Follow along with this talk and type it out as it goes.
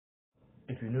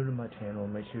If you're new to my channel,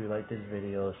 make sure you like this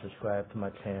video, subscribe to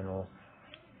my channel.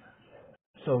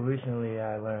 So recently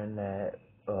I learned that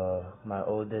my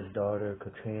oldest daughter,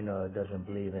 Katrina, doesn't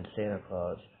believe in Santa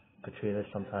Claus. Katrina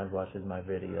sometimes watches my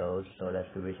videos, so that's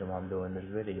the reason why I'm doing this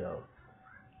video.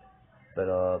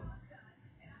 But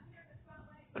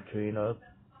Katrina,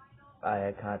 I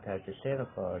had contacted Santa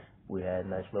Claus. We had a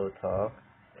nice little talk,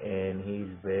 and he's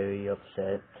very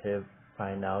upset to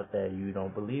find out that you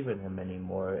don't believe in him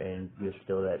anymore, and you're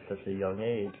still at such a young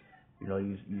age. You know,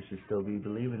 you should still be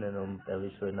believing in him at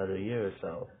least for another year or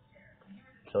so.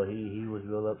 So he was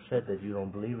real upset that you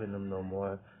don't believe in him no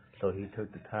more. So he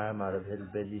took the time out of his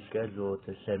busy schedule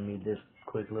to send me this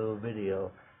quick little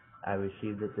video. I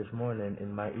received it this morning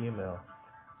in my email.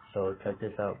 So check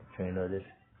this out, Katrina. This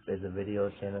is a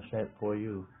video Santa sent for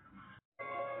you.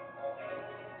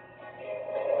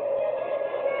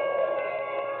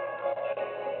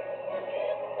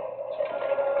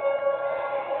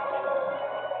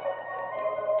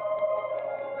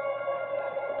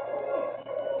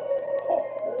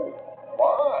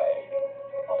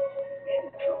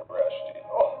 Interesting.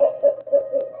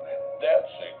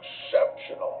 That's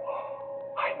exceptional.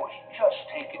 I was just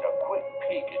taking a quick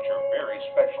peek at your very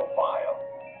special file.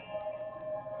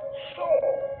 So,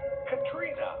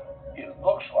 Katrina, it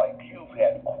looks like you've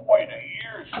had quite a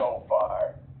year so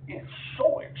far. It's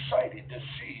so exciting to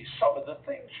see some of the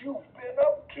things you've been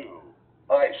up to.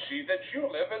 I see that you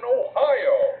live in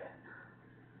Ohio.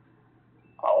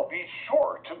 I'll be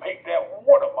sure to make that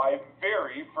one of my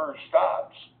very first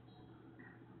stops.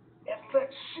 And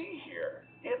let's see here.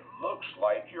 It looks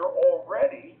like you're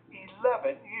already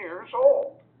 11 years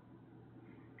old.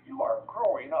 You are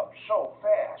growing up so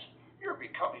fast. You're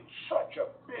becoming such a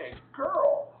big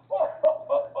girl.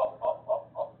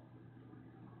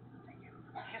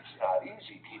 It's not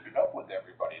easy keeping up with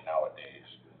everybody nowadays.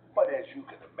 But as you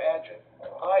can imagine,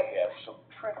 I have some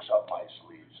tricks up my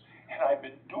sleeves, and I've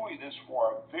been doing this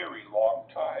for a very long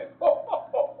time.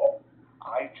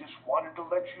 I just wanted to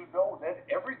let you know that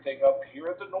everything up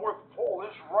here at the North Pole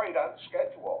is right on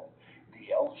schedule. The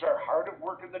elves are hard at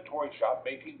work in the toy shop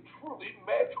making truly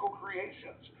magical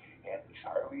creations. And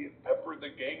Charlie and Pepper and the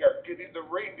gang are getting the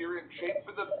reindeer in shape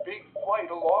for the big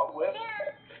flight along with...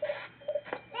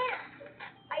 Santa,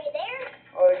 are you there?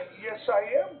 Yes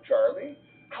I am, Charlie.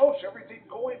 How's everything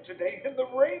going today in the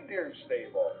reindeer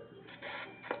stable?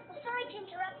 Well, sorry to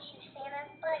interrupt you, Santa,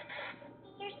 but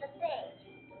here's the thing.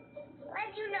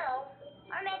 As you know,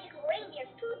 our magical reindeer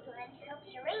food blend helps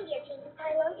your reindeer team to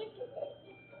fly long distances.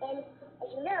 And as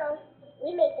you know,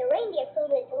 we make the reindeer food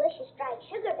with delicious dried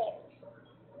sugar berries.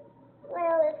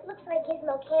 Well, it looks like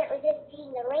Gizmo can't resist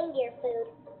eating the reindeer food.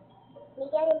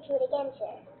 We get into it again,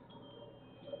 sir.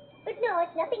 But no,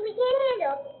 it's nothing we can't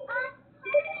handle.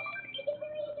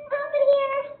 Help in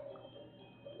here!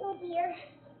 Oh dear.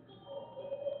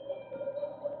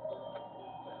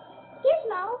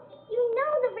 Gizmo, you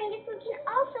know the reindeer food can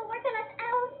also work on us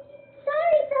elves.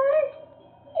 Sorry, fellas.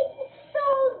 It's so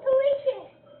delicious.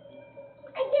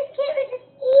 I just can't resist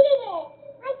eating it.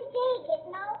 Like today,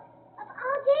 Gizmo. Of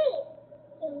all days.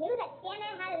 You knew that Santa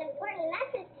had an important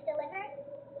message to deliver.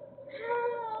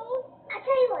 Oh, I'll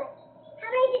tell you what. How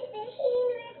about I just finish eating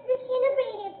the rest of this can of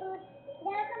reindeer food, and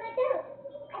then I'll come back out.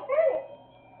 I promise.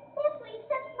 That's what you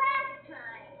said last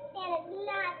time. Santa's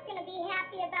not gonna be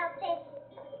happy about this.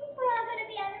 We're all gonna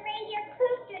be on reindeer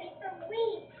cruise duty for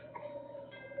weeks.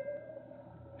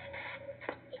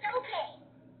 It's okay.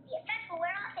 The effects will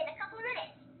wear off in a couple of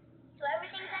minutes. So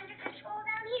everything's under control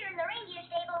down here in the reindeer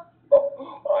stable.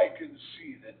 I can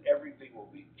see that everything will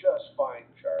be just fine,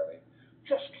 Charlie.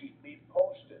 Just keep me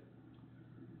posted.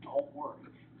 Don't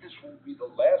worry, this won't be the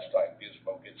last time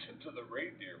Gizmo gets into the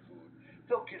reindeer food.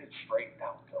 They'll get it straightened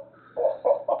out, though.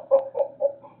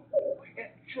 Oh,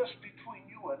 and just between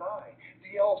you and I,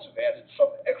 the elves have added some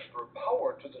extra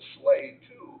power to the sleigh,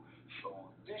 too.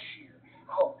 So this year,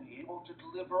 I'll be able to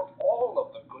deliver all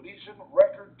of the goodies in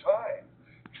record time.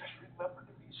 Just remember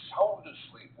to be sound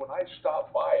asleep when I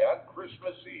stop by on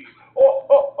Christmas Eve. Oh,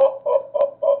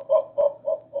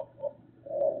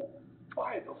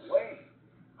 by the way,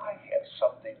 I have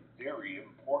something very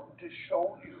important to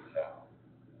show you now.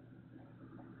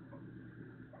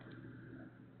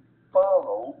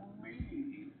 Follow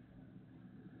me.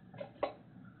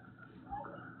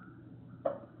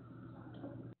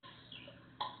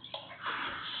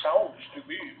 Sounds to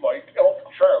me like Elf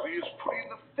Charlie is putting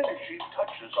the finishing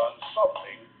touches on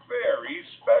something very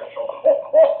special.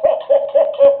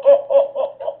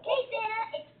 Okay,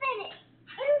 Santa, it's finished.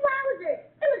 And wowzers,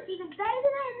 it looks even better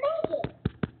than I imagined.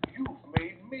 You've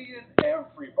made me and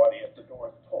everybody at the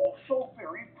North Pole so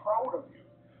very proud of you.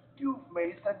 You've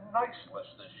made the nice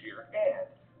list this year, and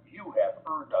you have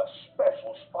earned a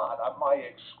special spot on my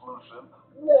exclusive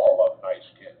wall of nice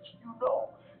kids. You know,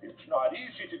 it's not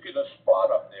easy to get a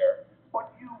spot up there,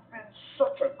 but you've been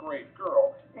such a great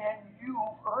girl, and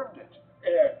you've earned it,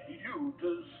 and you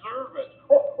deserve it.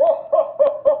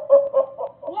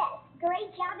 Yes,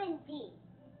 great job indeed.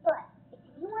 But if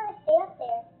you want to stay up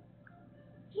there,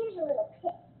 here's a little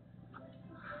tip.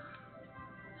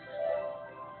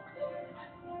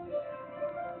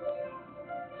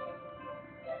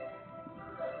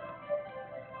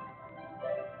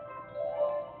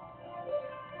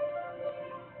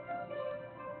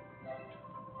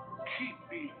 Keep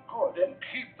being good and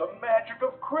keep the magic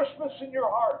of Christmas in your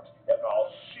heart, and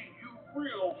I'll see you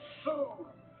real soon.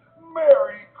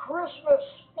 Merry Christmas!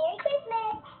 Merry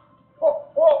Christmas!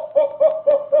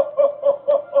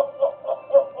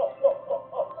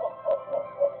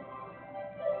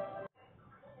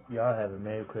 Y'all have a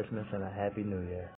Merry Christmas and a Happy New Year.